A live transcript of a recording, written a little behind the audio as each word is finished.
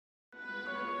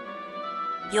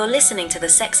You're listening to the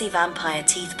Sexy Vampire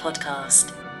Teeth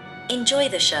podcast. Enjoy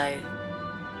the show.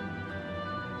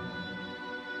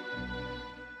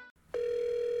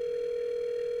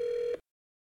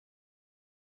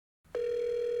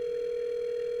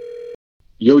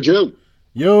 Yo, Joe.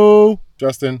 Yo,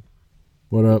 Justin.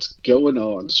 What up? What's going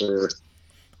on, sir?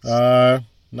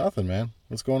 Nothing, man.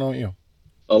 What's going on with you?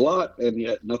 A lot and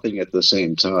yet nothing at the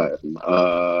same time.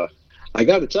 I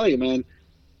got to tell you, man,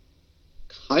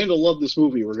 kind of love this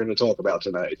movie we're going to talk about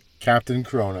tonight. Captain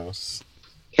Kronos.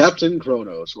 Captain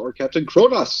Kronos, or Captain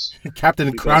Kronos.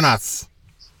 Captain Kronos.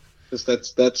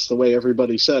 Because that's the way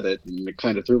everybody said it, and it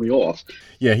kind of threw me off.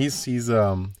 Yeah, he's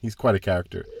quite a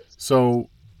character. So,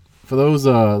 for those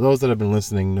that have been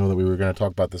listening, know that we were going to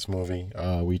talk about this movie.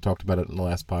 We talked about it in the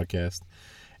last podcast,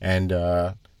 and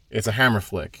it's a Hammer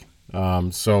flick.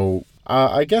 So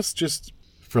I guess just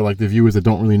for like the viewers that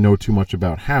don't really know too much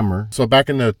about Hammer. So back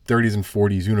in the 30s and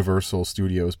 40s, Universal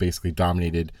Studios basically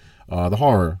dominated the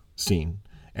horror scene.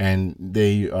 And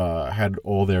they had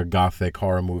all their gothic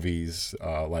horror movies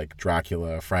like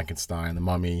Dracula, Frankenstein, The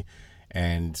Mummy,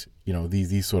 and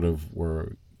these sort of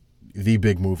were the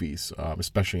big movies,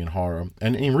 especially in horror,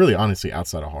 and really honestly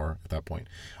outside of horror at that point.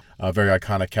 Very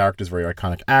iconic characters, very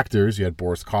iconic actors. You had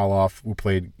Boris Karloff, who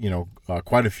played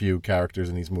quite a few characters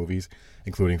in these movies,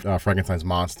 including Frankenstein's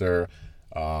monster,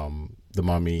 The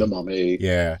Mummy. The Mummy.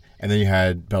 Yeah, and then you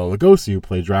had Bela Lugosi, who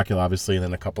played Dracula, obviously, and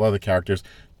then a couple other characters.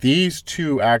 These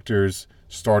two actors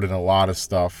starred in a lot of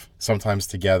stuff, sometimes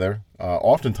together,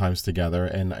 oftentimes together,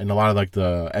 and in a lot of like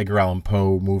the Edgar Allan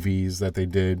Poe movies that they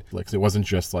did. Like it wasn't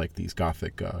just like these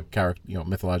gothic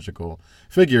mythological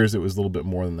figures. It was a little bit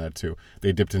more than that too.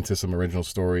 They dipped into some original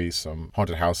stories, some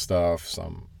haunted house stuff,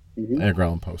 some Edgar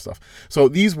Allan Poe stuff. So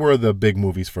these were the big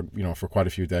movies for quite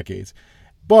a few decades.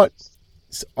 But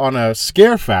on a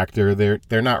scare factor,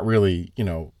 they're not really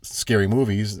scary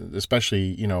movies,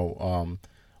 especially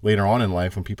later on in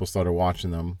life when people started watching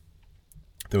them.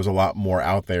 There was a lot more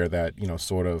out there that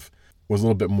sort of was a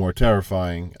little bit more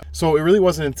terrifying. So it really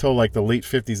wasn't until like the late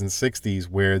 50s and 60s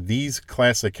where these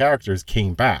classic characters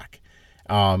came back,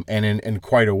 and in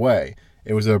quite a way.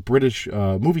 It was a British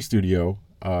movie studio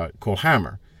called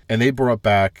Hammer, and they brought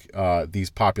back these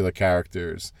popular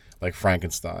characters like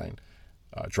Frankenstein,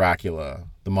 Dracula,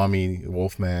 The Mummy, the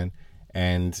Wolfman,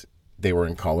 and they were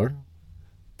in color.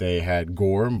 They had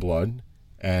gore and blood,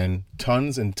 and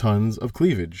tons of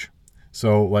cleavage.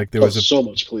 So like there was so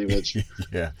much cleavage.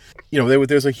 Yeah,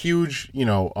 there's a huge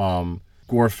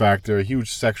gore factor, a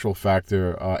huge sexual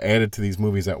factor added to these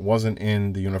movies that wasn't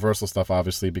in the Universal stuff,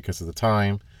 obviously because of the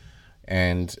time.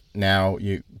 And now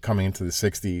you coming into the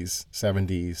 60s,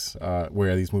 70s,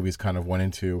 where these movies kind of went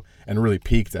into and really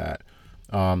peaked at.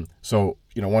 So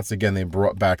once again they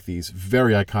brought back these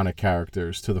very iconic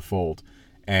characters to the fold,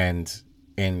 and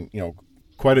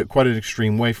quite an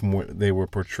extreme way from what they were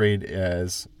portrayed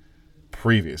as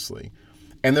previously.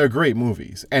 And they're great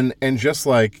movies. And just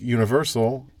like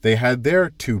Universal, they had their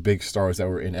two big stars that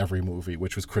were in every movie,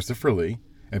 which was Christopher Lee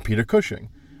and Peter Cushing.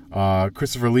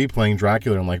 Christopher Lee playing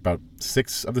Dracula in like about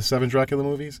 6 of the 7 Dracula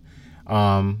movies,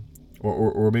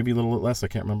 or maybe a little less, I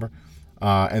can't remember.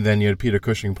 And then you had Peter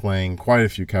Cushing playing quite a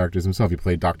few characters himself. He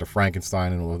played Dr.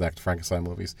 Frankenstein in all of the Dr. Frankenstein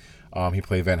movies. He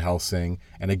played Van Helsing.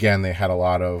 And again, they had a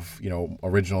lot of,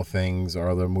 original things or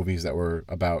other movies that were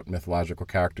about mythological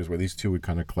characters where these two would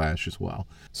kind of clash as well.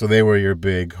 So they were your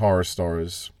big horror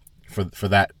stars for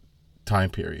that time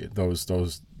period, those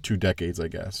 2 decades, I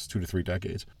guess, 2 to 3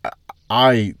 decades.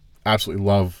 I absolutely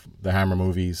love the Hammer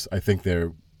movies. I think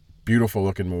they're beautiful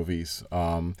looking movies.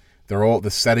 The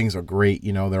settings are great,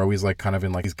 they're always like kind of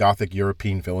in like these gothic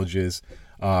European villages,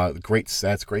 great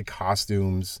sets, great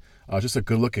costumes, just a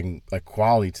good looking like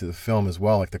quality to the film as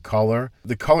well. Like the color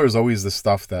is always the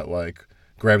stuff that like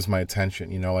grabs my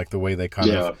attention, like the way they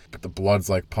kind of, the blood's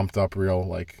like pumped up real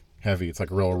like heavy. It's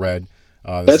like real red.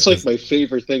 That's like my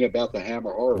favorite thing about the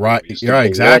Hammer horror movies. Yeah,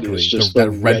 exactly. It's just that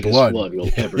the red blood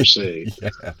you'll ever see.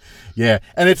 Yeah,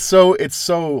 and it's so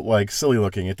like silly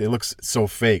looking. It looks so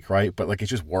fake, right? But like it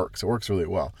just works. It works really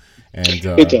well, and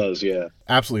it does. Yeah,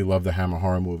 absolutely love the Hammer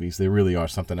horror movies. They really are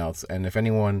something else. And if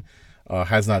anyone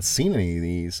has not seen any of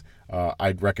these,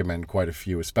 I'd recommend quite a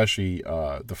few, especially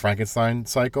the Frankenstein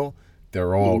cycle.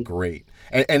 They're all great.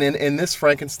 And in this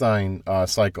Frankenstein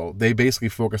cycle, they basically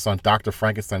focus on Dr.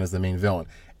 Frankenstein as the main villain.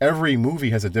 Every movie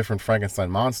has a different Frankenstein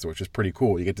monster, which is pretty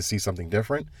cool. You get to see something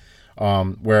different.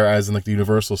 Whereas in like the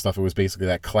Universal stuff, it was basically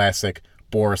that classic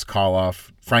Boris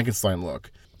Karloff Frankenstein look.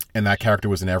 And that character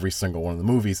was in every single one of the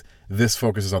movies. This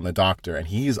focuses on the Doctor, and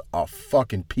he's a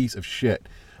fucking piece of shit.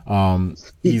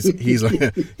 He's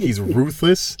he's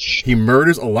ruthless. He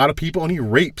murders a lot of people and he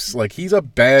rapes. Like, he's a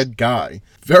bad guy.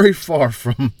 Very far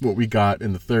from what we got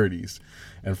in the 30s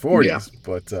and 40s. Yeah.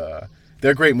 But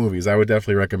they're great movies. I would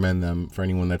definitely recommend them for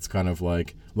anyone that's kind of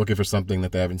like looking for something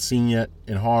that they haven't seen yet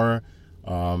in horror.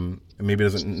 And maybe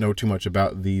doesn't know too much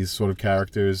about these sort of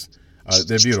characters.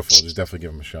 They're beautiful. Just definitely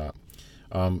give them a shot.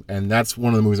 And that's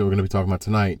one of the movies that we're going to be talking about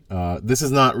tonight. This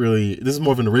is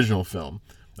more of an original film.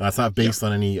 It's not based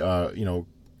on any,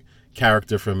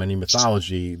 character from any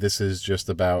mythology. This is just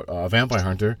about a vampire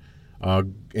hunter,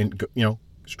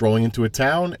 strolling into a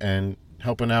town and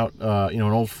helping out, an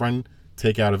old friend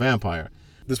take out a vampire.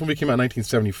 This movie came out in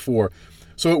 1974,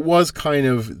 so it was kind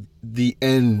of the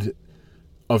end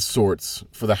of sorts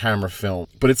for the Hammer film,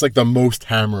 but it's like the most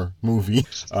Hammer movie.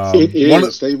 It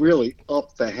is. They really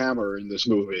upped the Hammer in this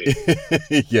movie.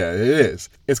 Yeah, it is.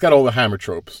 It's got all the Hammer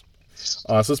tropes.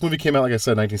 So this movie came out, like I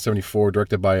said, in 1974,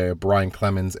 directed by Brian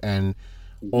Clemens. And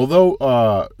although,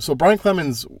 Brian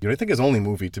Clemens, I think his only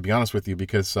movie, to be honest with you,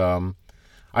 because I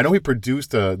know he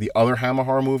produced the other Hammer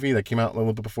horror movie that came out a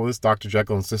little bit before this, Dr.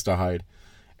 Jekyll and Sister Hyde.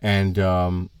 And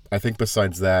I think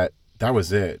besides that, that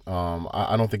was it.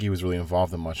 I don't think he was really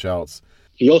involved in much else.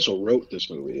 He also wrote this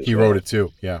movie. He wrote it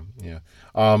too. Yeah.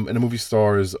 And the movie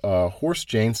stars Horst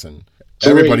Jansen,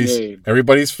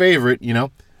 everybody's favorite.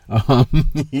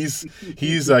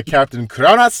 He's Captain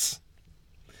Kronos.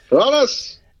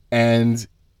 Kronos. And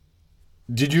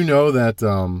did you know that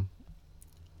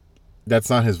that's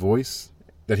not his voice?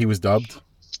 That he was dubbed?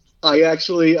 I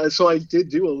did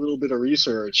do a little bit of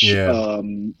research. Yeah.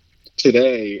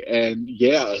 Today, and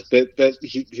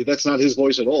that's not his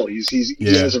voice at all. He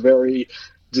has a very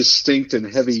distinct and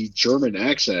heavy German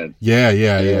accent. Yeah.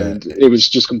 And it was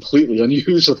just completely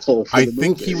unusable. I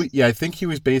think he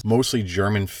was based mostly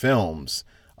German films,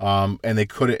 and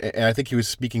I think he was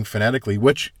speaking phonetically,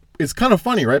 which is kind of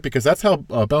funny, right? Because that's how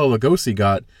Bela Lugosi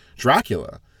got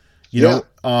Dracula. He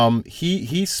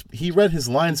read his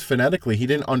lines phonetically. He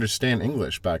didn't understand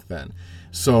English back then,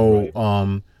 so.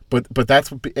 Right. But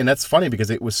that's funny because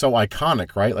it was so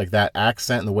iconic, right? Like that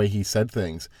accent and the way he said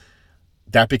things,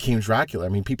 that became Dracula. I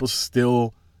mean, people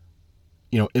still,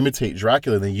 imitate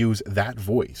Dracula. They use that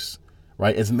voice,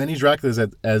 right? As many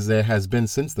Draculas as there has been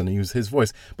since then, they use his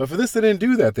voice. But for this, they didn't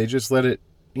do that. They just let it,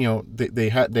 they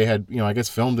had, I guess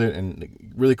filmed it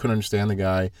and really couldn't understand the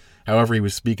guy. However he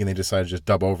was speaking, they decided to just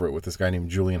dub over it with this guy named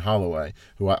Julian Holloway,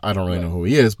 who I don't really know who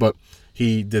he is, but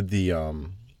he did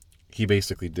he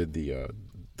basically did the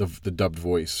dubbed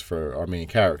voice for our main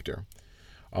character.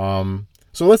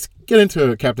 So let's get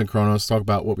into Captain Kronos, talk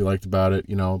about what we liked about it,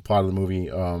 plot of the movie,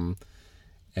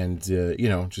 and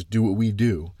just do what we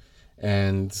do.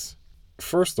 And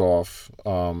first off,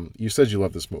 you said you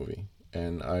love this movie,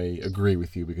 and I agree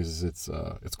with you because it's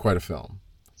quite a film.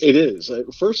 It is.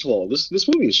 First of all, this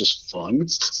movie is just fun.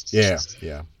 Yeah.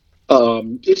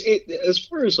 As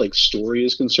far as like story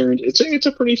is concerned, it's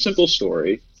a pretty simple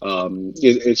story.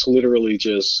 It's literally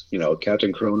just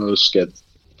Captain Kronos gets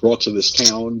brought to this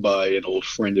town by an old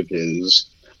friend of his,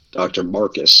 Dr.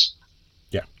 Marcus.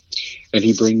 Yeah, and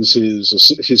he brings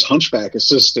his hunchback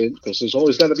assistant, because there's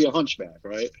always got to be a hunchback,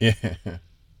 right? Yeah.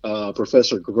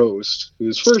 Professor Grost,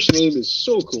 whose first name is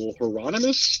so cool,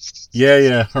 Hieronymus.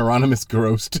 Yeah, Hieronymus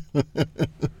Grost.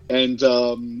 and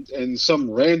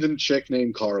some random chick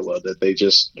named Carla that they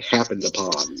just happened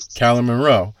upon. Calla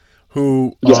Monroe,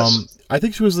 who yes. I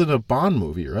think she was in a Bond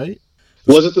movie, right?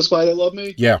 Was it The Spy That Loved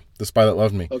Me? Yeah, The Spy That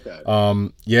Loved Me. Okay.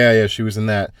 Yeah, she was in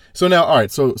that. So now, all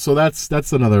right, so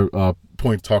that's another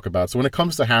point to talk about. So when it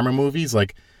comes to Hammer movies,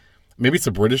 like, maybe it's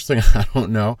a British thing, I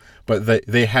don't know, but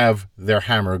they have their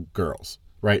Hammer girls,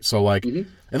 right? So like, and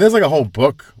there's like a whole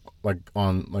book like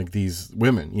on like these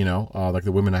women, like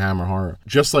the women of Hammer horror.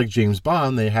 Just like James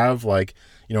Bond, they have like,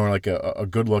 like a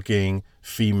good looking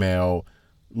female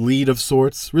lead of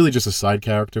sorts, really just a side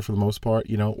character for the most part,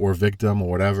 or victim or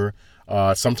whatever.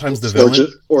 Sometimes the villain,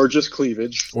 or just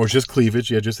cleavage,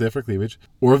 yeah, just there for cleavage,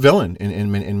 or a villain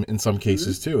in some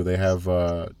cases too. They have,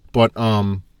 but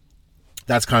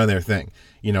that's kind of their thing.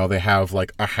 They have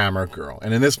like a Hammer girl.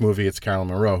 And in this movie, it's Calla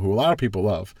Monroe, who a lot of people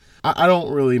love. I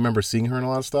don't really remember seeing her in a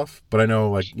lot of stuff, but I know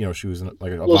like, she was in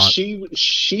like a Well,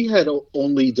 she had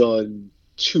only done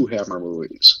 2 Hammer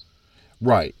movies.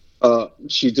 Right.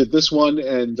 She did this one,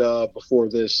 and before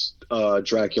this,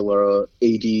 Dracula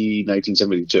AD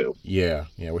 1972. Yeah,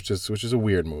 which is a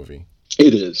weird movie.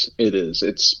 It is.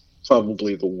 It's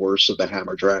probably the worst of the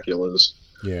Hammer Draculas.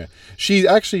 Yeah. She's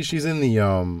in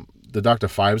the Dr.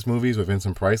 Phibes movies with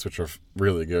Vincent Price, which are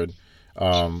really good.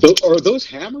 Are those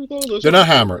Hammer though? They're not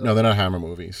Hammer. No, they're not Hammer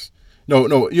movies.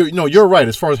 No, you're right.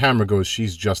 As far as Hammer goes,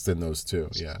 she's just in those two.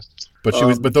 Yeah, but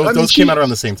but those came out around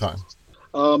the same time.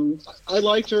 I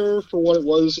liked her for what it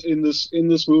was in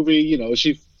this movie. You know,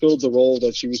 she filled the role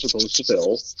that she was supposed to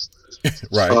fill.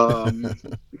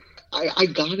 Right. I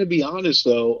gotta be honest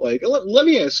though. Like, let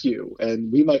me ask you,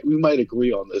 and we might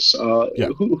agree on this. Yeah.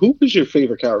 Who was your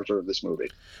favorite character of this movie?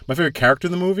 My favorite character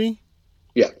in the movie?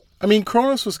 Yeah. I mean,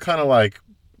 Kronos was kind of like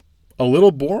a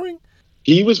little boring.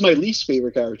 He was my least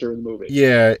favorite character in the movie.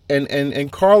 Yeah,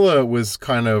 and Carla was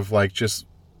kind of like just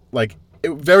like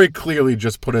very clearly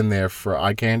just put in there for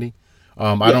eye candy.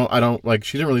 I don't like,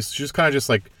 she didn't really, she was kind of just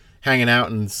like hanging out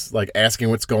and like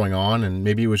asking what's going on, and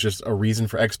maybe it was just a reason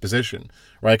for exposition,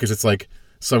 right? Because it's like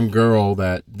some girl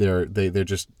that they're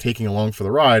just taking along for the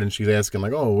ride, and she's asking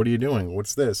like, oh, what are you doing?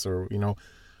 What's this? Or, you know,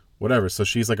 whatever. So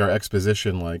she's like our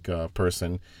exposition like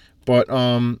person. But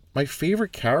my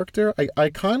favorite character, I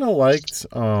kind of liked.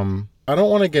 I don't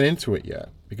want to get into it yet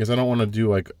because I don't want to do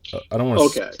like I don't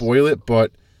want to spoil it.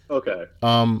 But okay,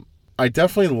 I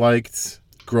definitely liked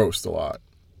Gross a lot.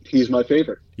 He's my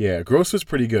favorite. Yeah, Gross was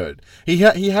pretty good. He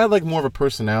had like more of a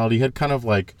personality. He had kind of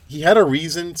like, he had a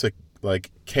reason to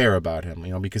like care about him,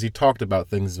 you know, because he talked about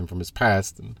things from his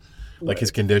past and like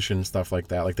his condition and stuff like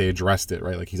that. Like they addressed it,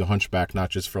 right? Like he's a hunchback, not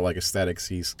just for like aesthetics.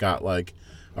 He's got like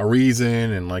a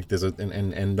reason, and like there's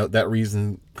and that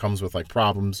reason comes with like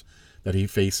problems that he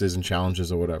faces and challenges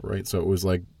or whatever, right? So it was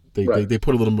like they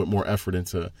put a little bit more effort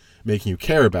into making you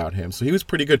care about him. So he was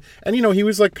pretty good. And you know, he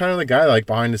was like kind of the guy like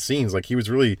behind the scenes. Like he was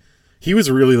really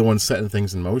the one setting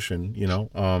things in motion, you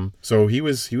know. So he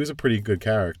was a pretty good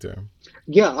character.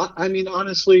 Yeah, I mean,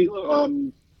 honestly,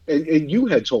 and you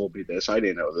had told me this. I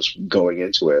didn't know this going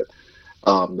into it.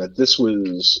 That this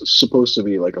was supposed to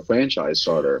be like a franchise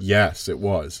starter. Yes, it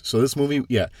was. So this movie,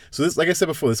 yeah. So this, like I said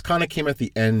before, this kind of came at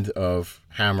the end of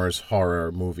Hammer's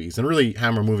horror movies, and really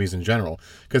Hammer movies in general,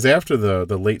 because after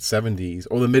the late 70s,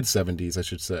 or the mid 70s, I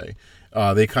should say,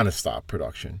 they kind of stopped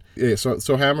production. Yeah,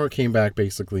 so Hammer came back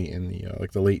basically in the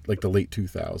like the late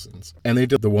 2000s, and they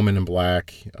did The Woman in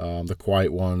Black, The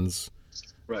Quiet Ones.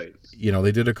 Right. You know,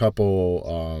 they did a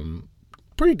couple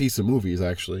pretty decent movies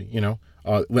actually. You know.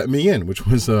 Let Me In, which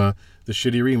was the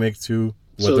shitty remake to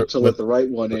Let the Right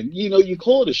One In. You know, you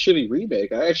call it a shitty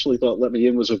remake. I actually thought Let Me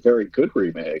In was a very good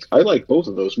remake. I like both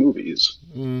of those movies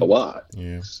a lot.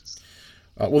 Yeah.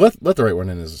 Well, Let the Right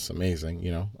One In is amazing.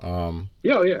 You know.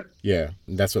 Yeah.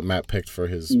 That's what Matt picked for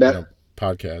his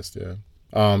podcast.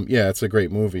 Yeah. Yeah, it's a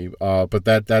great movie. But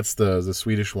that's the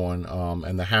Swedish one.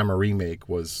 And the Hammer remake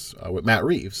was with Matt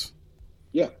Reeves.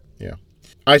 Yeah. Yeah.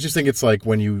 I just think it's like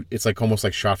it's like almost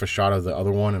like shot for shot of the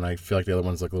other one, and I feel like the other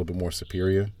one's like a little bit more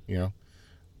superior, you know?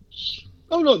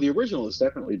 Oh, no, the original is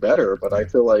definitely better, but I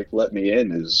feel like Let Me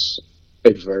In is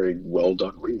a very well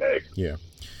done remake. Yeah.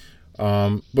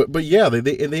 But yeah,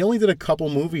 they only did a couple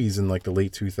movies in like the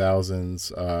late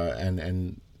 2000s,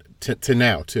 and to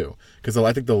now too, because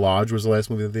I think The Lodge was the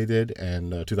last movie that they did,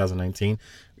 and 2019,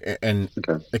 and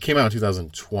it came out in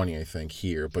 2020, I think,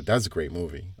 here, but that's a great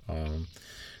movie.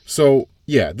 So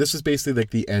yeah, this is basically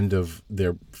like the end of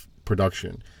their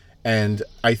production, and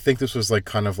I think this was like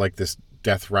kind of like this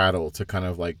death rattle to kind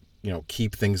of like, you know,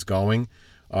 keep things going,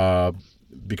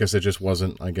 because there just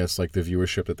wasn't, I guess, like the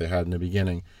viewership that they had in the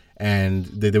beginning. And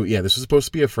this was supposed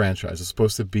to be a franchise. It's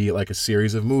supposed to be like a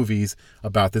series of movies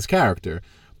about this character,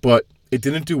 but it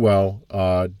didn't do well.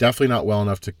 Definitely not well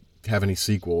enough to have any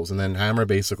sequels. And then Hammer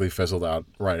basically fizzled out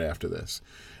right after this.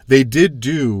 They did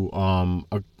do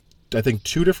I think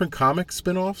 2 different comic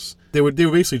spin-offs. They were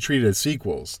basically treated as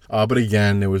sequels. But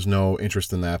again, there was no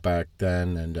interest in that back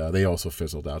then, and they also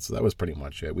fizzled out. So that was pretty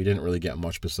much it. We didn't really get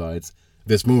much besides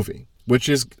this movie, which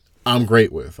is I'm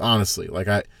great with, honestly. Like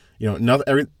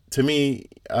to me,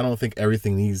 I don't think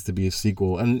everything needs to be a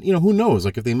sequel. And you know, who knows?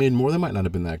 Like if they made more, they might not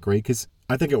have been that great, because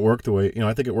I think it worked I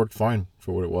think it worked fine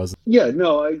for what it was. Yeah,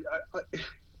 no, I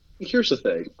here's the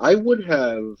thing. I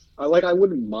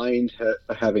wouldn't mind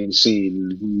having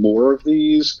seen more of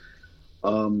these.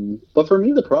 But for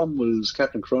me, the problem was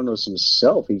Captain Kronos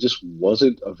himself. He just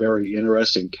wasn't a very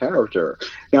interesting character.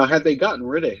 Now, had they gotten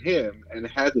rid of him and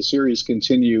had the series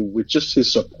continue with just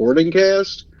his supporting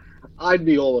cast, I'd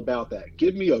be all about that.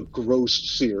 Give me a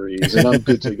Gross series and I'm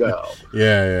good to go.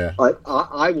 Yeah.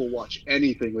 I will watch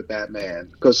anything with that man,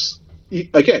 because he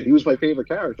was my favorite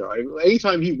character.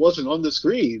 Anytime he wasn't on the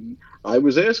screen, I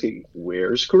was asking,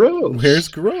 where's Gross? Where's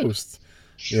Gross?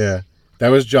 Yeah. That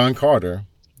was John Carter.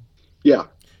 Yeah.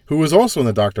 Who was also in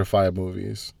the Dr. Fire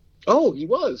movies. Oh, he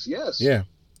was, yes. Yeah.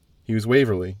 He was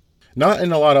Waverly. Not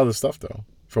in a lot of other stuff, though.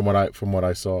 from what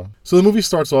I saw. So the movie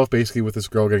starts off basically with this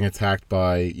girl getting attacked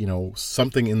by,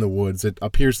 something in the woods. It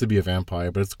appears to be a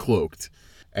vampire, but it's cloaked.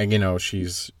 And,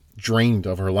 she's drained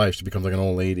of her life. She becomes like an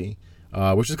old lady,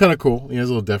 which is kind of cool. It's a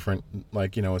little different,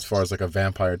 like, as far as like a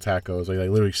vampire attack goes. Like, they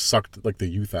literally sucked like the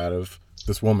youth out of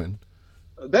this woman.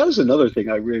 That was another thing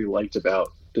I really liked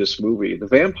about this movie. The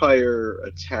vampire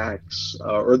attacks,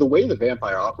 or the way the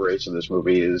vampire operates in this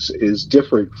movie is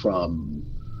different from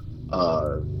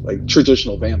like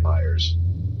traditional vampires.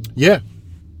 Yeah.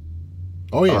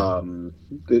 Oh yeah.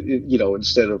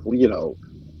 Instead of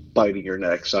biting your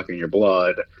neck, sucking your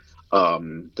blood,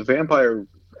 the vampire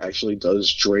actually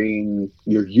does drain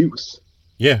your youth.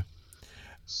 Yeah.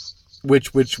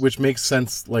 Which makes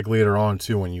sense like later on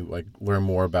too, when you like learn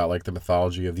more about like the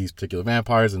mythology of these particular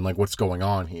vampires and like what's going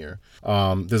on here.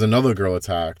 There's another girl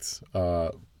attacked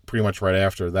pretty much right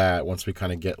after that, once we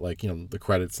kind of get like the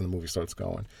credits and the movie starts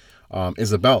going.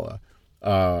 Isabella,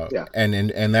 yeah,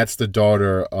 and that's the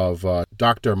daughter of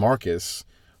Dr. Marcus,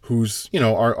 who's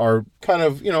our kind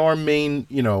of our main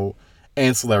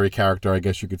ancillary character, I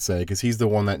guess you could say, because he's the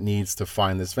one that needs to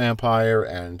find this vampire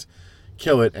and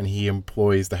kill it, and he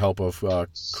employs the help of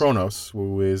Kronos,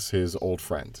 who is his old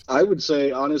friend. I would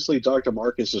say, honestly, Dr.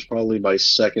 Marcus is probably my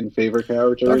second favorite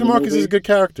character. Dr. Marcus is a good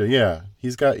character, yeah. He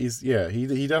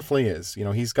definitely is.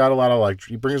 He's got a lot of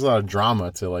he brings a lot of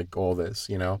drama to like all this,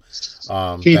 He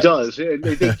does.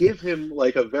 They give him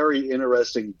like a very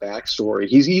interesting backstory.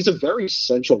 He's a very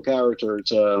central character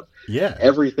to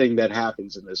everything that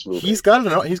happens in this movie. He's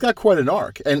got quite an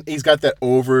arc, and he's got that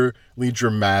overly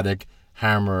dramatic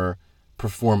Hammer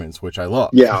performance, which I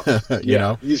love. Yeah, you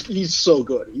know, he's so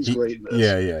good. He's great in this.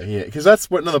 Yeah. Because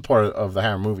that's what another part of the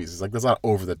Hammer movies is like. There's not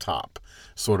over the top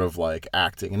sort of like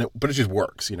acting, but it just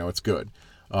works. It's good.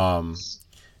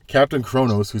 Captain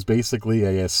Kronos, who's basically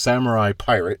a samurai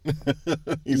pirate.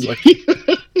 He's like,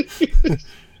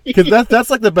 because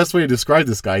that's like the best way to describe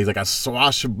this guy. He's like a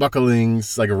swashbuckling,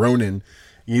 like a Ronin.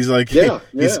 He's like,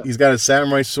 he's got a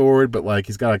samurai sword, but like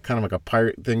he's got a kind of like a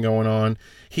pirate thing going on.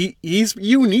 He's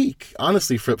unique,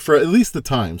 honestly, for at least the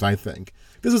times, I think.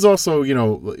 This is also,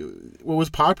 what was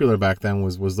popular back then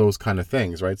was those kind of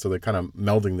things, right? So they're kind of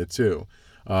melding the two.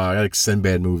 Like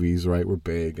Sinbad movies, right, were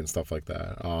big and stuff like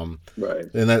that. Right.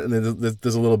 And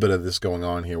there's a little bit of this going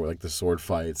on here with like the sword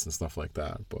fights and stuff like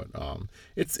that. But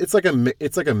it's like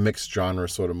a mixed genre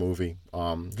sort of movie.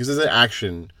 Because it's an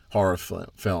action horror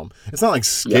film. It's not like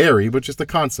scary, but just the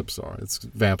concepts are. It's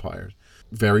vampires.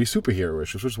 Very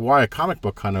superhero-ish, which is why a comic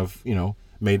book kind of,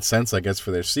 made sense, I guess,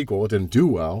 for their sequel. It didn't do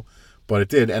well, but it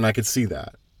did, and I could see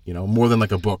that, more than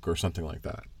like a book or something like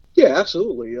that. Yeah,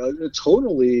 absolutely.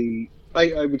 Totally,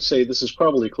 I would say this is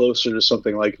probably closer to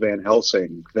something like Van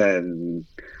Helsing than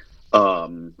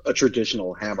a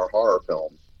traditional Hammer horror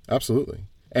film. Absolutely.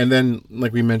 And then,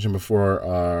 like we mentioned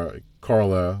before,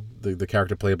 Carla, the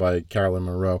character played by Carolyn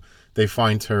Monroe, they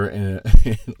find her in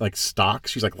like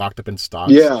stocks. She's like locked up in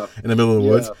stocks in the middle of the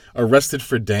woods, arrested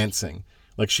for dancing.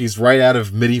 Like she's right out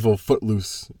of medieval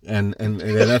Footloose, and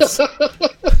that's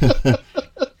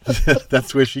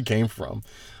that's where she came from.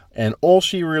 And all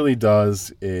she really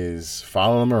does is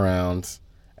follow them around,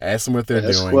 ask them what they're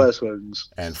doing, questions,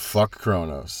 and fuck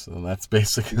Kronos. And that's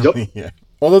basically it.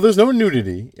 Although there's no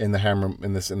nudity in the Hammer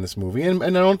in this movie, and I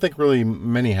don't think really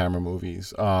many Hammer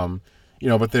movies,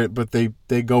 but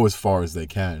they go as far as they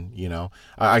can.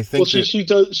 I think.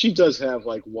 Well, she does have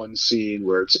like one scene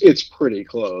where it's pretty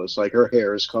close. Like her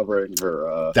hair is covering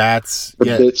her. Bits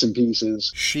and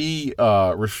pieces. She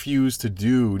refused to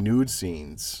do nude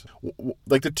scenes.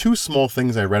 Like the two small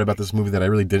things I read about this movie that I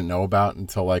really didn't know about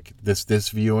until like this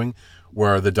viewing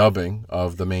were the dubbing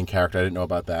of the main character. I didn't know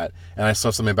about that, and I saw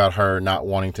something about her not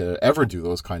wanting to ever do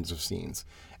those kinds of scenes.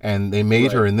 And they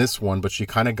made her in this one, but she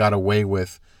kind of got away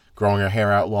with growing her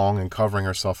hair out long and covering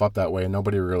herself up that way, and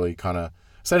nobody really kind of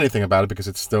said anything about it because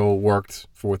it still worked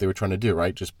for what they were trying to do,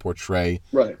 right? Just portray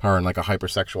her in like a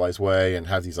hypersexualized way and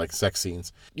have these like sex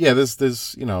scenes. Yeah, there's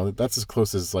that's as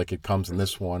close as like it comes in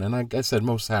this one. And like I said,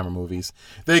 most Hammer movies,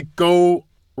 they go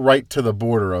right to the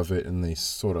border of it and they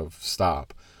sort of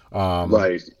stop.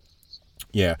 Right.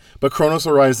 Yeah, but Kronos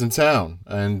arrives in town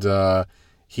and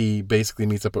he basically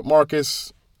meets up with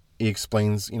Marcus. He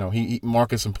explains,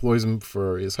 Marcus employs him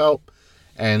for his help,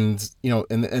 and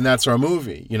and that's our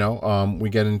movie. We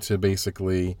get into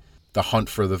basically the hunt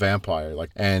for the vampire,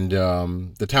 and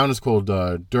the town is called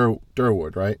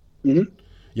Durwood, right? Mm-hmm.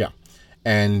 Yeah,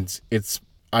 and it's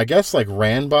I guess like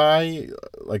ran by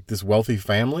like this wealthy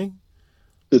family.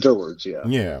 The Durwoods, yeah.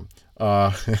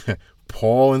 Yeah.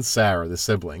 Paul and Sarah, the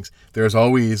siblings. There's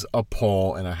always a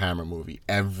Paul in a Hammer movie.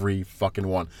 Every fucking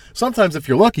one. Sometimes, if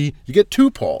you're lucky, you get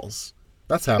two Pauls.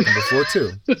 That's happened before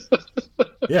too.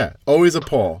 Yeah, always a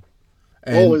Paul.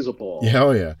 And, always a Paul. Yeah,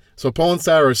 oh yeah. So Paul and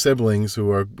Sarah are siblings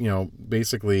who are,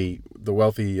 basically the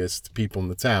wealthiest people in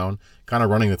the town, kind of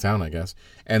running the town, I guess.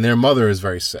 And their mother is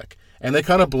very sick. And they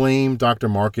kind of blame Dr.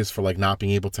 Marcus for like not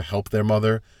being able to help their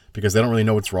mother because they don't really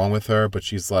know what's wrong with her, but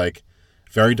she's like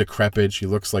very decrepit. She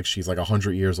looks like she's like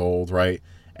 100 years old, right?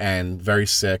 And very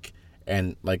sick.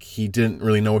 And like he didn't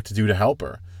really know what to do to help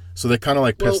her. So they're kind of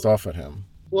like pissed off at him.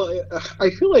 Well, I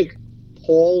feel like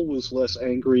Paul was less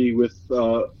angry with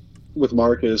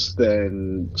Marcus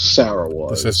than Sarah was.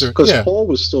 The sister? Because Yeah. Paul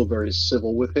was still very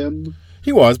civil with him.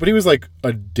 He was, but he was like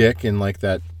a dick in like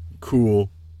that cool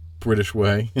British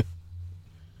way.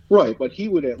 Right, but he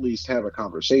would at least have a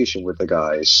conversation with the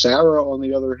guy. Sarah, on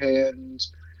the other hand,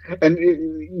 and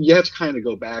you have to kind of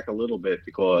go back a little bit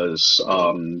because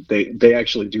they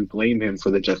actually do blame him for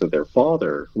the death of their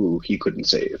father, who he couldn't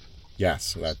save.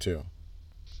 Yes, that too.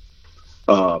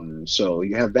 So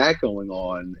you have that going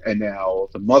on, and now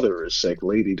the mother is sick,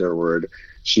 Lady Durward.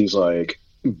 She's like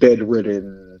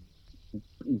bedridden,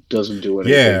 doesn't do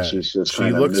anything. Yeah, She's just she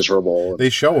kind of looks miserable. They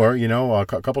show her, a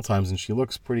couple times, and she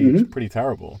looks pretty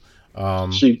terrible.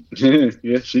 She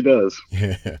does.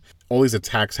 Yeah. All these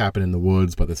attacks happen in the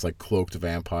woods by this like cloaked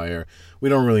vampire. We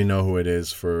don't really know who it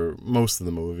is for most of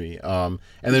the movie. And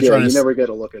they're trying to never get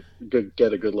a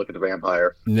good look at the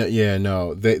vampire.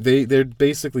 No. They're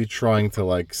basically trying to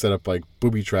like set up like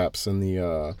booby traps in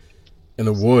the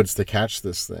woods to catch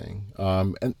this thing.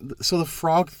 And so the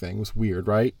frog thing was weird,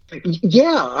 right?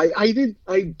 Yeah, I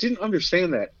didn't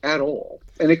understand that at all.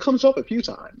 And it comes up a few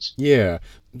times. Yeah.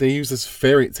 They use this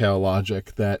fairy tale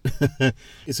logic that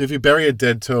so if you bury a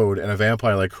dead toad and a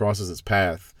vampire like crosses its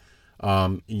path,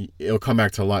 it'll come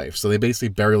back to life. So they basically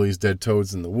bury these dead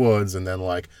toads in the woods and then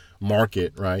like mark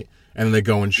it, right? And then they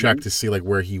go and check to see like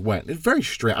where he went. It's very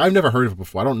strange. I've never heard of it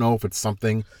before. I don't know if it's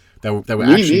something that would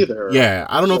Me actually. neither. Yeah,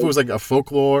 I don't know if it was like a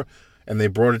folklore and they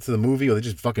brought it to the movie or they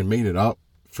just fucking made it up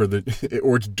for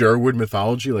or it's Durwood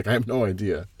mythology. Like I have no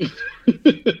idea.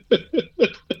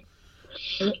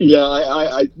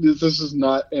 Yeah, this is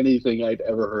not anything I'd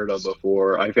ever heard of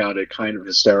before. I found it kind of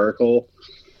hysterical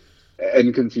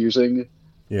and confusing,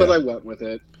 but I went with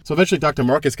it. So eventually Dr.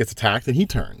 Marcus gets attacked and he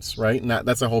turns, right? And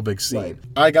that's a whole big scene. Right.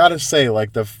 I gotta say,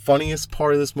 like, the funniest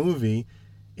part of this movie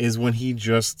is when he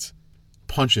just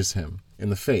punches him in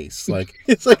the face. Like,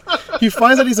 it's like, he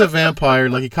finds out he's a vampire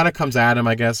and, like, he kind of comes at him,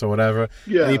 I guess, or whatever.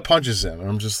 Yeah. And he punches him. And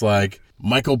I'm just like,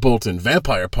 Michael Bolton,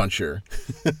 vampire puncher.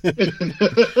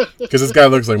 Because this guy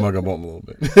looks like Michael Bolton a little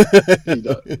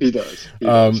bit. He does.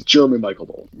 German Michael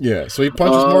Bolton. Yeah, so he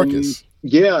punches Marcus.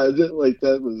 Yeah,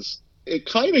 that was... It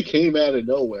kind of came out of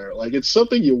nowhere. Like, it's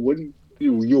something you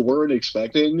weren't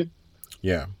expecting.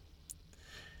 Yeah.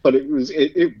 But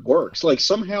it works. Like,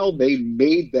 somehow they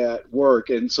made that work,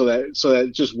 and so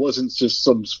that just wasn't just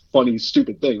some funny,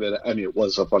 stupid thing it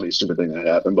was a funny, stupid thing that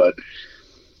happened, but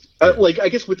I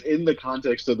guess within the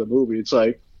context of the movie, it's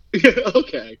like,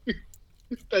 okay.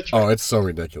 That's right. Oh, it's so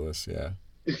ridiculous, yeah.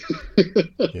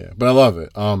 Yeah, but I love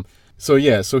it. So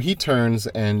he turns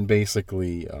and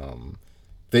basically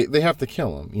they have to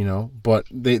kill him, but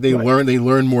they right.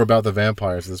 learn more about the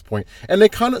vampires at this point. And they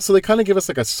kind of give us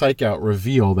like a psych out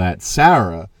reveal that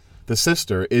Sarah, the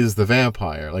sister, is the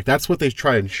vampire. Like that's what they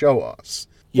try and show us.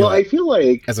 I feel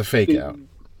like as a fake out.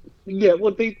 Yeah,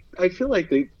 well, I feel like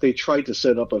they tried to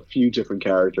set up a few different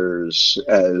characters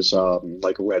as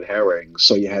like red herrings.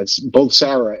 So you had both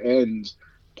Sarah and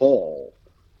Paul,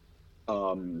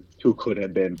 who could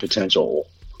have been potential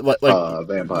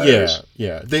vampires.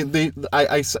 Yeah.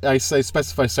 I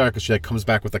specify Sarah because she like comes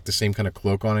back with like the same kind of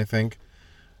cloak on, I think.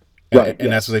 Right.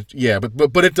 And that's what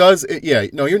but it does.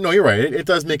 You're right. It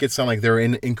does make it sound like they're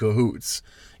in cahoots.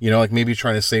 Like maybe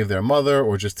trying to save their mother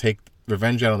or just take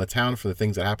revenge out on the town for the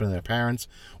things that happened to their parents.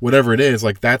 Whatever it is,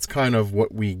 like that's kind of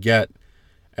what we get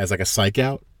as like a psych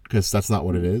out, because that's not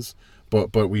what it is.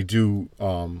 But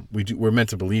we're meant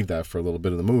to believe that for a little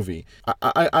bit of the movie.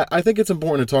 I think it's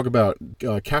important to talk about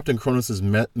Captain Kronos'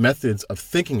 methods of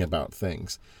thinking about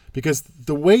things, because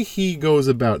the way he goes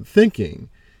about thinking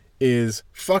is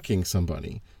fucking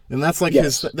somebody, and that's like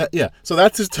yes. So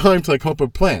that's his time to like come up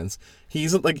with plans.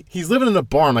 He's living in a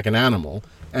barn like an animal,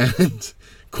 and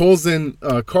calls in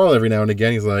Carl every now and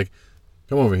again. He's like,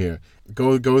 "Come over here."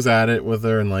 Goes at it with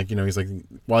her, and like he's like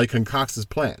while he concocts his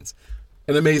plans.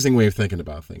 An amazing way of thinking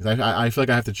about things. I feel like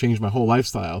I have to change my whole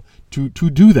lifestyle to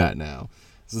do that now.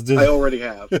 I already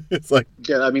have. It's like,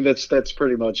 yeah, I mean that's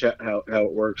pretty much how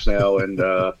it works now, and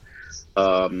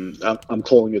I'm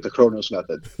calling it the Kronos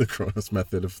method. The Kronos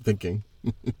method of thinking.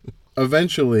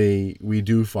 Eventually, we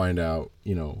do find out,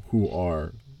 who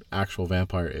are actual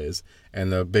vampire is.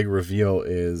 And the big reveal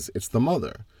is it's the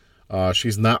mother.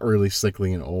 She's not really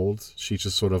sickly and old. She's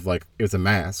just sort of like, it's a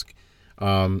mask.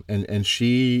 And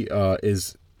she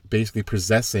is basically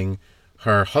possessing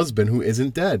her husband who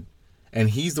isn't dead. And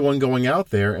he's the one going out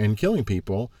there and killing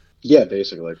people. Yeah,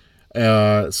 basically.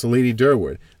 So Lady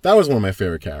Durwood, that was one of my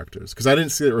favorite characters because I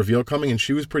didn't see that reveal coming, and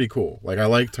she was pretty cool. Like I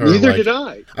liked her. Neither like, did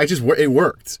I. It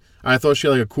worked. I thought she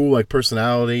had like a cool like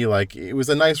personality. Like it was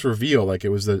a nice reveal. Like it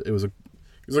was a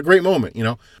great moment, you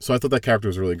know. So I thought that character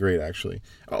was really great, actually.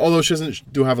 Although she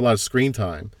doesn't have a lot of screen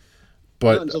time.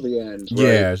 But not until the end. Right?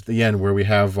 Yeah, at the end where we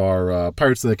have our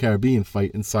Pirates of the Caribbean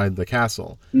fight inside the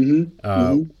castle.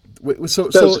 So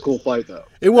that was a cool fight, though.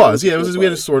 It was, yeah. We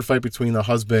had a sword fight between the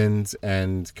husband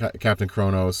and Captain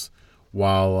Kronos,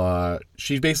 while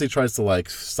she basically tries to like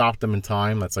stop them in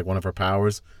time. That's like one of her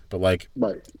powers, but like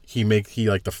he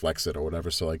like deflects it or whatever.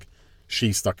 So like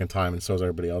she's stuck in time, and so is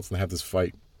everybody else, and they have this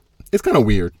fight. It's kind of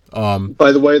weird.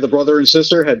 By the way, the brother and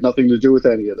sister had nothing to do with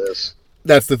any of this.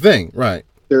 That's the thing, right?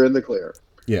 They're in the clear.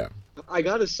 Yeah. I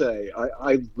gotta say,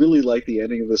 I really like the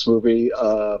ending of this movie.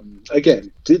 Again,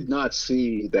 did not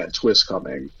see that twist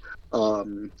coming.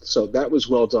 So that was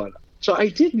well done. So I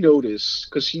did notice,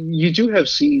 because you do have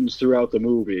scenes throughout the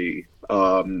movie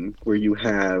where you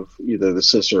have either the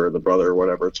sister or the brother or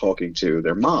whatever talking to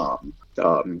their mom,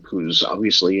 who's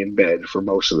obviously in bed for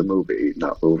most of the movie,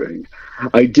 not moving.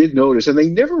 I did notice, and they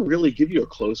never really give you a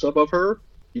close-up of her.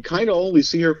 You kind of only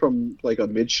see her from like a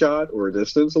mid-shot or a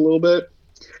distance a little bit.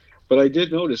 But I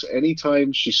did notice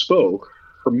anytime she spoke,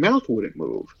 her mouth wouldn't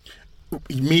move.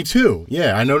 Me too.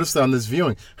 Yeah, I noticed that on this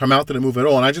viewing. Her mouth didn't move at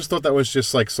all. And I just thought that was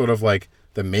just like sort of like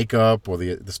the makeup or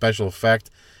the special effect.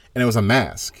 And it was a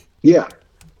mask. Yeah.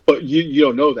 But you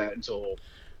don't know that until,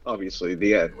 obviously,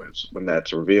 the end when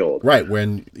that's revealed. Right,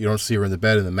 when you don't see her in the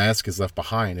bed and the mask is left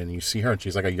behind and you see her and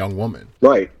she's like a young woman.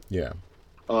 Right. Yeah.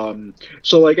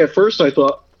 So like at first I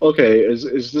thought, okay,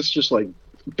 is this just like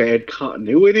bad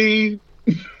continuity?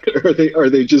 Are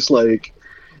they just like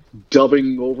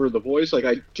dubbing over the voice? Like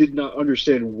I did not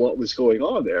understand what was going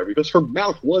on there because her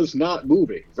mouth was not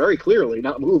moving, very clearly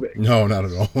not moving. No, not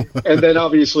at all. and then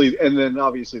obviously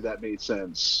that made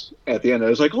sense at the end. I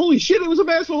was like, holy shit, it was a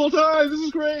mask the whole time. This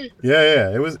is great.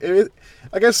 Yeah. It was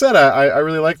like I said, I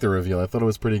really liked the reveal. I thought it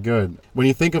was pretty good. When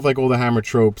you think of like all the Hammer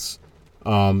tropes,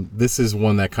 this is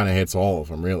one that kind of hits all of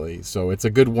them, really. So it's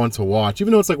a good one to watch,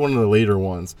 even though it's like one of the later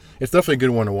ones. It's definitely a good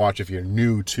one to watch if you're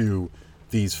new to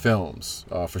these films,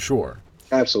 for sure.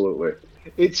 Absolutely.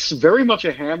 It's very much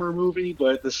a Hammer movie,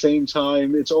 but at the same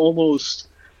time, it's almost,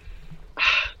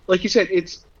 like you said,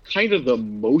 it's kind of the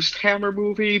most Hammer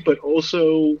movie, but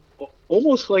also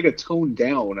almost like a toned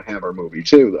down Hammer movie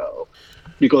too, though.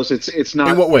 Because it's not...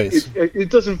 In what ways? It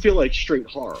doesn't feel like straight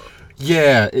horror.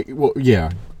 Yeah,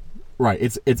 yeah. Right,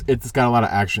 it's got a lot of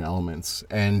action elements,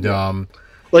 and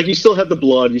like you still have the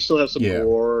blood, you still have some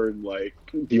gore, and like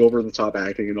the over-the-top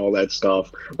acting and all that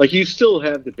stuff. Like you still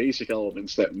have the basic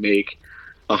elements that make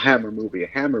a Hammer movie a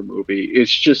Hammer movie. It's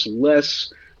just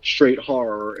less straight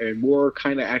horror and more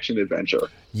kind of action adventure.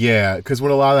 Yeah, because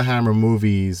with a lot of the Hammer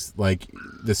movies, like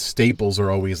the staples are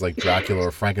always like Dracula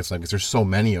or Frankenstein, because there's so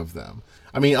many of them.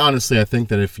 I mean, honestly, I think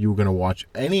that if you were going to watch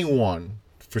any one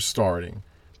for starting,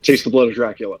 Taste the Blood of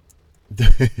Dracula.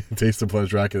 Taste the Blood of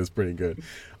Dracula is pretty good.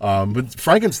 But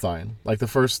Frankenstein, like the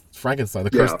first Frankenstein,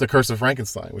 the Curse of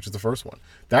Frankenstein, which is the first one.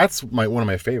 That's one of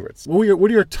my favorites. What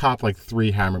are your top like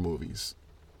 3 Hammer movies?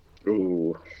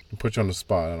 Ooh. I'll put you on the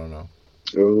spot. I don't know.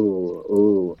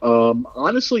 Ooh.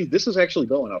 Honestly, this is actually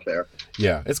going up there.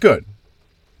 Yeah, it's good.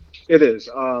 It is.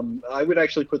 I would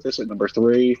actually put this at number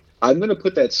 3. I'm gonna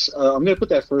put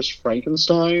that first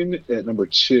Frankenstein at number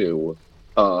 2.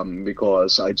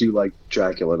 Because I do like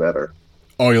Dracula better.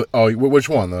 Oh, which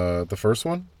one? The first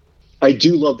one? I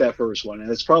do love that first one,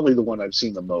 and it's probably the one I've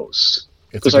seen the most.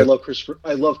 Because I love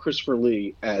Christopher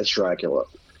Lee as Dracula.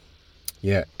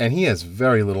 Yeah, and he has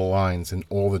very little lines in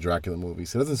all the Dracula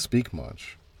movies. He doesn't speak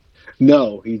much.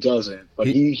 No, he doesn't. But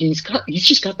he's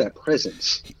just got that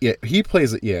presence. Yeah, he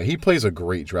plays a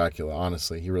great Dracula.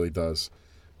 Honestly, he really does.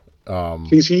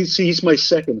 He's my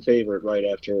second favorite, right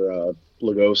after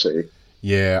Lugosi.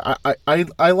 Yeah,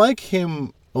 I like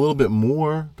him a little bit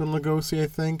more than Lugosi, I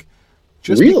think.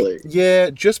 Really?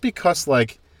 Just because,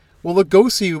 like, well,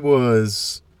 Lugosi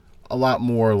was a lot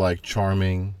more, like,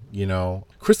 charming, you know.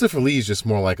 Christopher Lee is just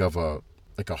more like a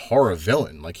horror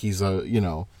villain. Like, he's like,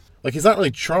 he's not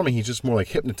really charming, he's just more, like,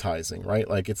 hypnotizing, right?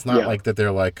 Like, it's not like that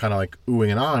they're, like, kind of, like,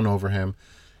 oohing and ahhing over him.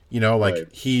 You know,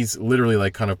 like, he's literally,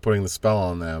 like, kind of putting the spell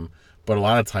on them. But a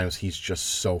lot of times he's just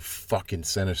so fucking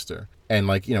sinister. And,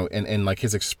 like, you know, and like,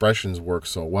 his expressions work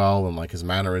so well, and, like, his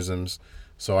mannerisms.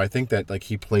 So I think that like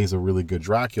he plays a really good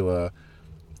Dracula.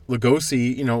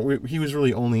 Lugosi, you know, he was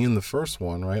really only in the first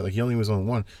one, right? Like he only was on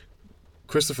one.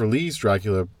 Christopher Lee's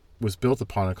Dracula was built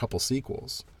upon a couple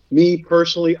sequels. Me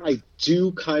personally, I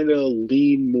do kind of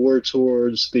lean more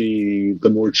towards the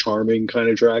more charming kind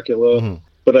of Dracula, Mm-hmm.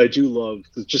 but I do love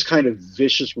the just kind of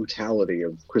vicious brutality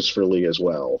of Christopher Lee as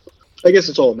well. I guess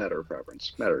it's all a matter of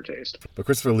preference, matter of taste. But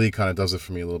Christopher Lee kind of does it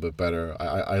for me a little bit better.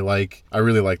 I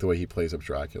really like the way he plays up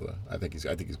Dracula. I think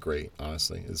he's great.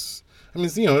 Honestly, it's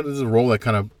a role that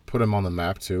kind of put him on the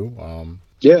map too.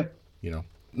 Yeah. You know,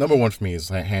 number one for me is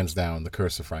hands down The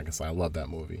Curse of Frankenstein. I love that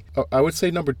movie. I would say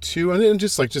number two, and then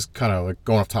just kind of like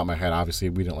going off the top of my head. Obviously,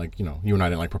 we didn't like, you and I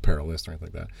didn't like prepare a list or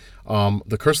anything like that.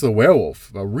 The Curse of the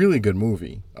Werewolf, a really good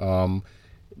movie.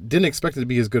 Didn't expect it to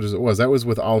be as good as it was. That was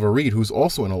with Oliver Reed, who's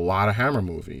also in a lot of Hammer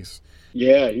movies.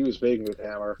 Yeah, he was big with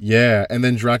Hammer. Yeah, and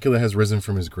then Dracula Has Risen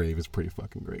from His Grave is pretty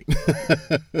fucking great.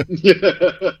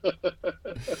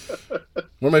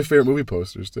 One of my favorite movie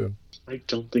posters too. I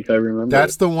don't think I remember.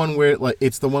 That's the one where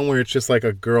it's the one where it's just like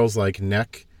a girl's like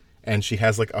neck, and she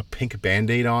has like a pink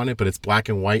Band-Aid on it, but it's black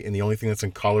and white, and the only thing that's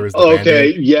in color is the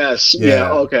Band-Aid. Yes.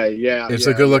 Yeah. Okay. Yeah. It's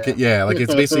a good look at like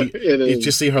it's basically you is.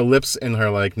 just see her lips and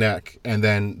her like neck, and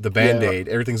then the Band-Aid.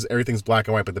 Everything's black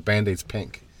and white, but the Band-Aid's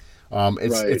pink. And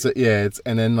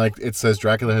then like it says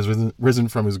Dracula has risen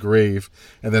from his grave,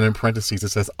 and then in parentheses it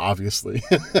says obviously.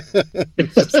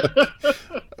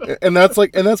 and that's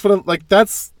what I'm, like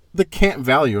that's the camp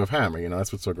value of Hammer,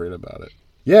 that's what's so great about it.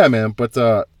 Yeah, man, but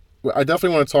I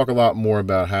definitely want to talk a lot more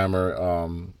about Hammer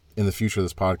in the future of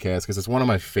this podcast, because it's one of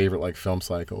my favorite like film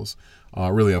cycles,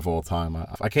 really of all time.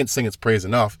 I can't sing its praise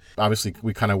enough. Obviously,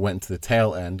 we kind of went into the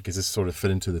tail end because this sort of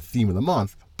fit into the theme of the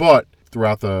month, but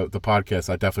throughout the podcast,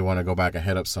 I definitely want to go back and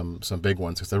hit up some big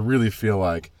ones, because I really feel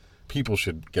like people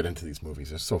should get into these movies.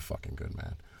 They're so fucking good,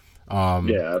 man.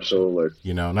 Yeah,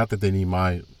 absolutely. Not that they need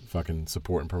my fucking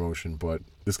support and promotion, but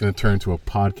it's going to turn into a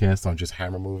podcast on just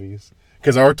Hammer movies.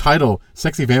 Because our title,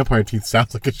 Sexy Vampire Teeth,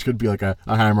 sounds like it should be like a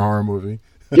Hammer horror movie.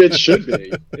 It should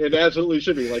be. It absolutely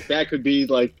should be. Like, that could be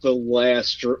like the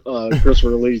last Christopher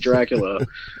Lee Dracula.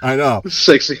 I know.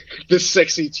 The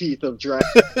sexy teeth of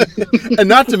Dracula. And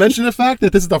not to mention the fact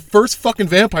that this is the first fucking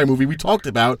vampire movie we talked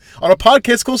about on a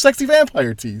podcast called Sexy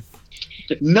Vampire Teeth.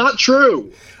 Not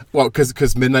true. Well,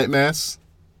 because Midnight Mass?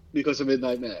 Because of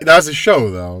Midnight Mass. That was a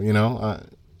show, though,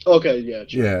 Okay, yeah,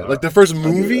 true. Yeah, like the first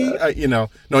movie, no,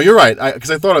 you're right. Because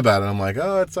I thought about it, I'm like,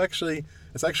 oh, it's actually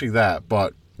that,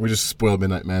 but we just spoiled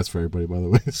Midnight Mass for everybody, by the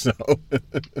way. So,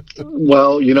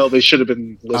 well, they should have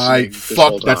been listening. This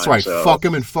whole time, that's right. So. Fuck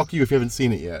them and fuck you if you haven't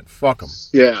seen it yet. Fuck them.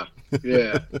 Yeah.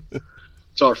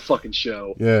 It's our fucking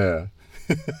show. Yeah.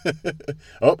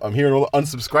 Oh, I'm hearing all the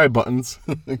unsubscribe buttons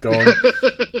going.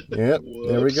 Yep,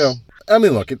 there we go. I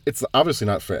mean, look, it's obviously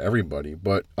not for everybody,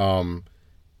 but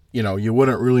you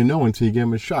wouldn't really know until you give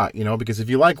them a shot, because if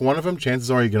you like one of them, chances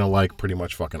are you're gonna like pretty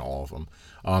much fucking all of them.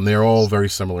 They're all very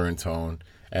similar in tone,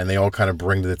 and they all kind of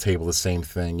bring to the table the same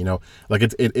thing. Like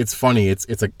it's funny.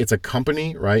 It's a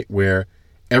company, right, where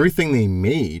everything they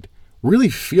made really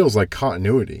feels like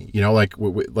continuity. Like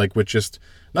with just.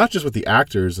 Not just with the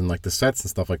actors and like the sets and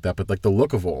stuff like that, but like the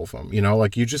look of all of them,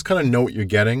 like you just kind of know what you're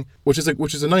getting, which is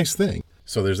a nice thing.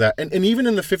 So there's that. And even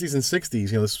in the 50s and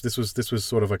 60s, this was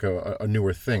sort of like a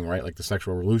newer thing, right? Like the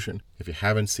sexual revolution. If you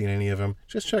haven't seen any of them,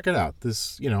 just check it out.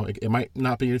 This, it might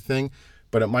not be your thing,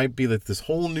 but it might be like this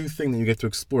whole new thing that you get to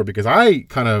explore, because I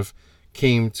kind of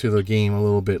came to the game a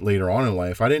little bit later on in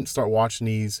life. I didn't start watching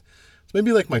these,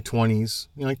 maybe like my 20s,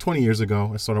 like 20 years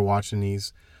ago, I started watching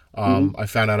these. I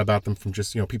found out about them from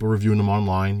just people reviewing them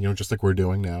online, just like we're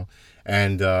doing now,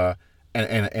 and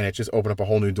it just opened up a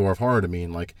whole new door of horror to me.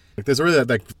 And like there's really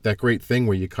that great thing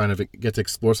where you kind of get to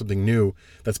explore something new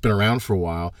that's been around for a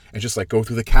while, and just like go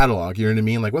through the catalog. You know what I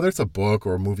mean? Like whether it's a book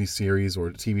or a movie series or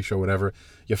a TV show, whatever,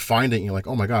 you find it and you're like,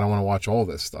 oh my god, I want to watch all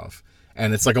this stuff.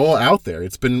 And it's like all out there.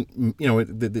 It's been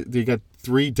they got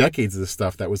 3 decades of this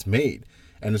stuff that was made.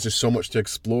 And it's just so much to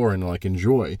explore and like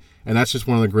enjoy. And that's just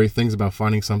one of the great things about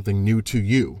finding something new to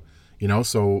you,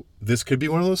 so this could be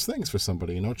one of those things for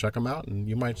somebody, check them out, and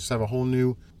you might just have a whole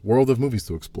new world of movies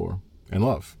to explore and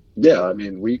love. Yeah. I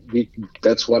mean, we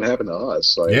that's what happened to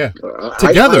us. Like, yeah.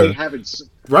 Together. I haven't,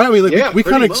 right. I mean, like, yeah, we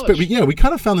kind of, we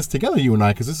kind of found this together, you and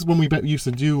I, because this is when we used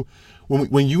to do,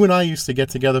 when you and I used to get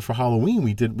together for Halloween,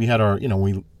 we had our,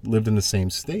 we lived in the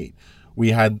same state. We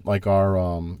had like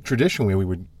our tradition where we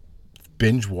would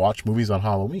binge watch movies on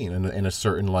Halloween in a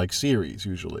certain like series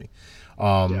usually.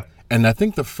 And I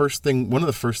think one of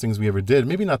the first things we ever did,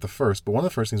 maybe not the first, but one of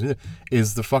the first things we did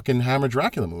is the fucking Hammer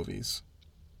Dracula movies.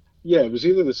 Yeah, it was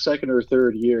either the second or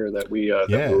third year that we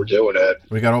Yeah. were doing it.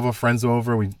 We got all the friends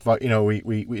over. We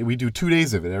do 2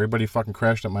 days of it. Everybody fucking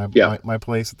crashed at Yeah. my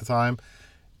place at the time.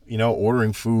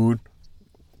 Ordering food,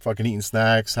 fucking eating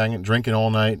snacks, drinking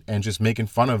all night, and just making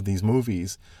fun of these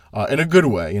movies in a good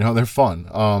way. They're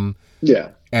fun. Yeah.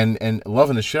 And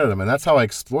loving the shit out of them, and that's how I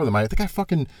explore them. I think I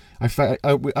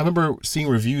remember seeing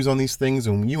reviews on these things,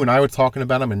 and you and I were talking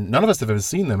about them, and none of us have ever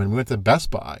seen them. And we went to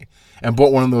Best Buy and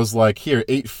bought one of those, like, here,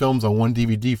 8 films on one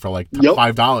DVD for like Yep.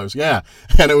 $5. Yeah,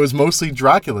 and it was mostly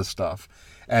Dracula stuff,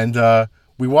 and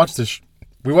we watched the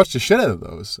shit out of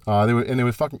those. They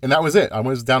were fucking, and that was it. I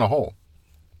was down a hole.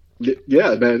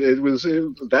 Yeah, man,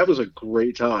 that was a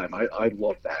great time. I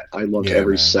loved that. I loved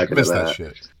every man. second Missed of that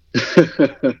that. shit.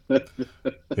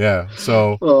 Yeah,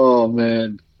 so Oh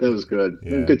man, that was good.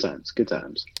 Yeah. Good times.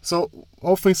 So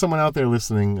hopefully someone out there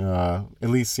listening, at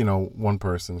least one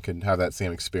person could have that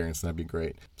same experience, and that'd be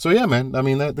great. So yeah, man. I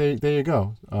mean, there you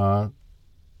go.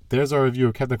 There's our review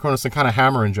of Captain Kronos and kind of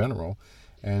Hammer in general,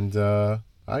 and I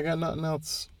got nothing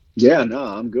else. Yeah, no,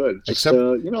 I'm good. Just Except-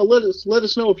 let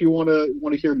us know if you want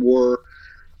to hear more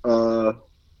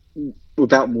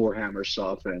about more Hammer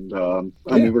stuff, and I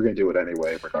mean, we're gonna do it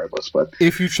anyway, regardless. But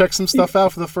If you check some stuff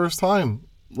out for the first time,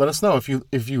 let us know. If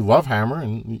you love Hammer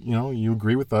and you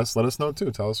agree with us, let us know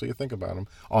too. Tell us what you think about him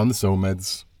on the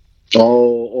SoMeds,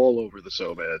 all over the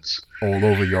SoMeds. all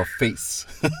over your face.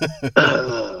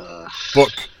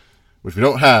 Book, which we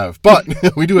don't have, but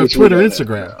we do have Which we Twitter, don't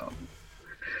Instagram. have, no.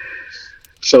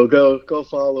 So go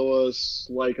follow us,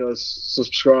 like us,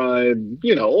 subscribe.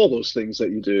 All those things that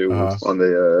you do on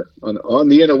the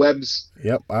interwebs.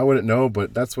 Yep, I wouldn't know,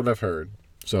 but that's what I've heard.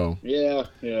 So Yeah.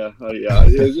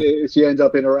 If you end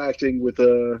up interacting with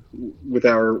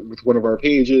one of our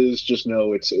pages, just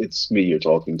know it's me you're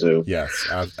talking to. yes,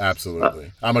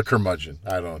 absolutely. I'm a curmudgeon.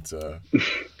 I don't.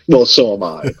 Well, so am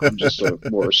I. I'm just a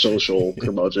more social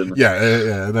curmudgeon.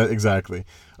 Yeah, exactly.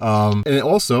 And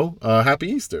also, Happy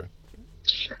Easter.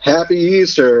 Happy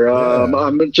Easter. I'm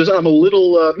a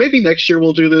little. Maybe next year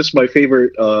we'll do this. My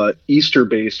favorite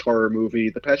Easter-based horror movie,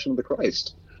 The Passion of the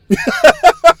Christ.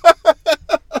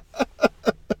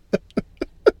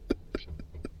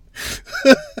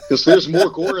 Because there's more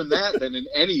gore in that than in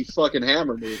any fucking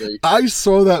Hammer movie. I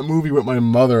saw that movie with my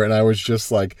mother, and I was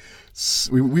just like,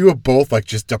 we were both like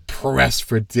just depressed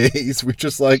for days.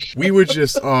 We were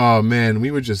just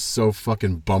so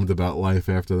fucking bummed about life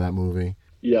after that movie.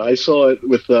 Yeah, I saw it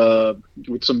with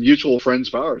some mutual friends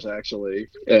of ours, actually.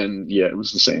 And yeah, it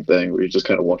was the same thing. We just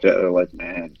kind of walked out there like,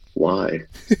 man, why?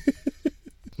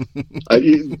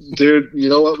 Dude, you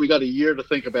know what? We got a year to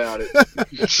think about it.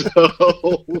 So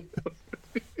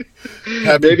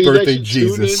Happy maybe birthday, next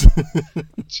year,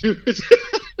 Jesus.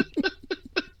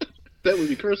 that would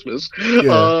be Christmas.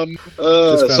 Yeah.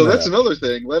 So that's another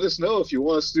thing. Let us know if you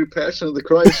want us to do Passion of the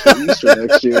Christ for Easter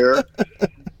next year.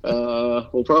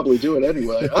 We'll probably do it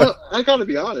anyway. I gotta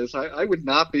be honest. I would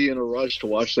not be in a rush to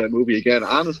watch that movie again.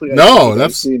 Honestly,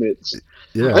 I've seen it.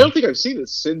 Yeah. I don't think I've seen it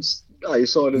since I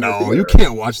saw it in the No, theater. you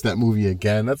can't watch that movie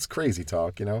again. That's crazy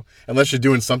talk, unless you're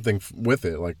doing something with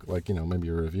it, like maybe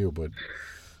a review. But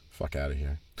fuck out of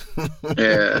here.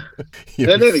 Yeah. Your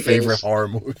In any favorite case. horror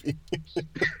movie,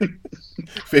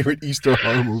 favorite Easter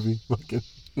horror movie. Fucking.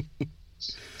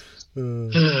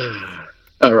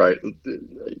 All right,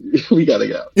 we gotta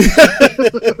go.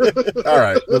 All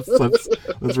right,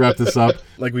 let's wrap this up.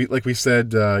 Like we said,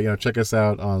 check us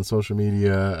out on social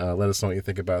media. Let us know what you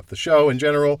think about the show in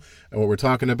general and what we're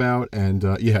talking about. And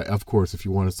of course, if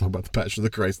you want us to talk about the Passion of the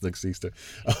Christ next Easter,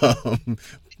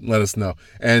 let us know.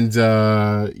 And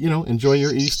enjoy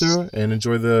your Easter and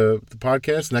enjoy the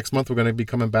podcast. Next month, we're going to be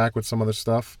coming back with some other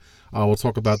stuff. We'll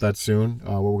talk about that soon.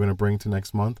 What we're going to bring to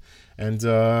next month.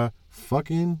 And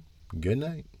fucking. Good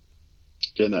night.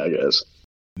 Good night, guys.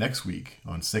 Next week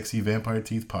on Sexy Vampire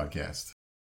Teeth Podcast.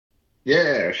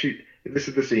 Yeah, this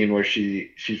is the scene where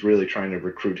she's really trying to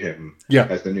recruit him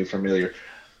as the new familiar.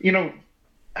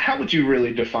 How would you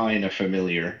really define a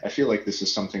familiar? I feel like this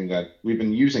is something that we've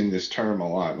been using this term a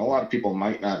lot, and a lot of people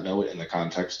might not know it in the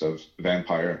context of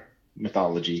vampire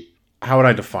mythology. How would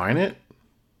I define it?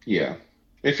 Yeah,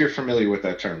 if you're familiar with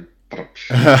that term.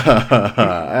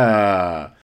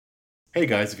 Hey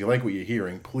guys, if you like what you're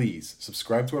hearing, please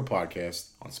subscribe to our podcast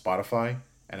on Spotify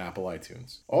and Apple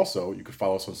iTunes. Also, you can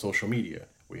follow us on social media.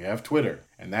 We have Twitter,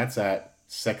 and that's at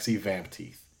Sexy Vamp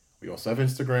Teeth. We also have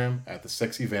Instagram at the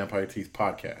Sexy Vampire Teeth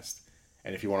Podcast.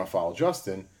 And if you want to follow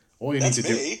Justin, all you need to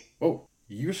do... Oh,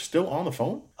 you're still on the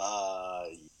phone?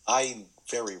 I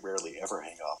very rarely ever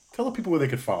hang up. Tell the people where they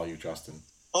could follow you, Justin.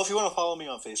 Well, if you want to follow me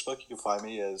on Facebook, you can find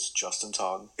me as Justin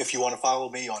Tong. If you want to follow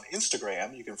me on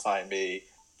Instagram, you can find me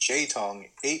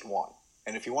jtongue81.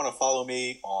 And if you want to follow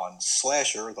me on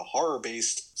Slasher, the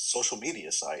horror-based social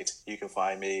media site, you can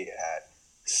find me at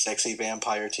Sexy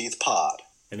Vampire Teeth Pod.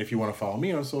 And if you want to follow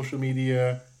me on social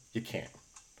media, you can.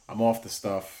 I'm off the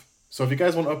stuff. So if you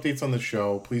guys want updates on the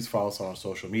show, please follow us on our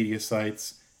social media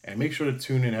sites. And make sure to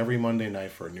tune in every Monday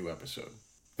night for a new episode.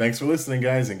 Thanks for listening,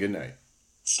 guys, and good night.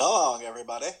 So long,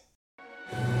 everybody.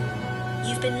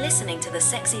 You've been listening to the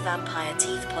Sexy Vampire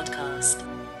Teeth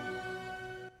podcast.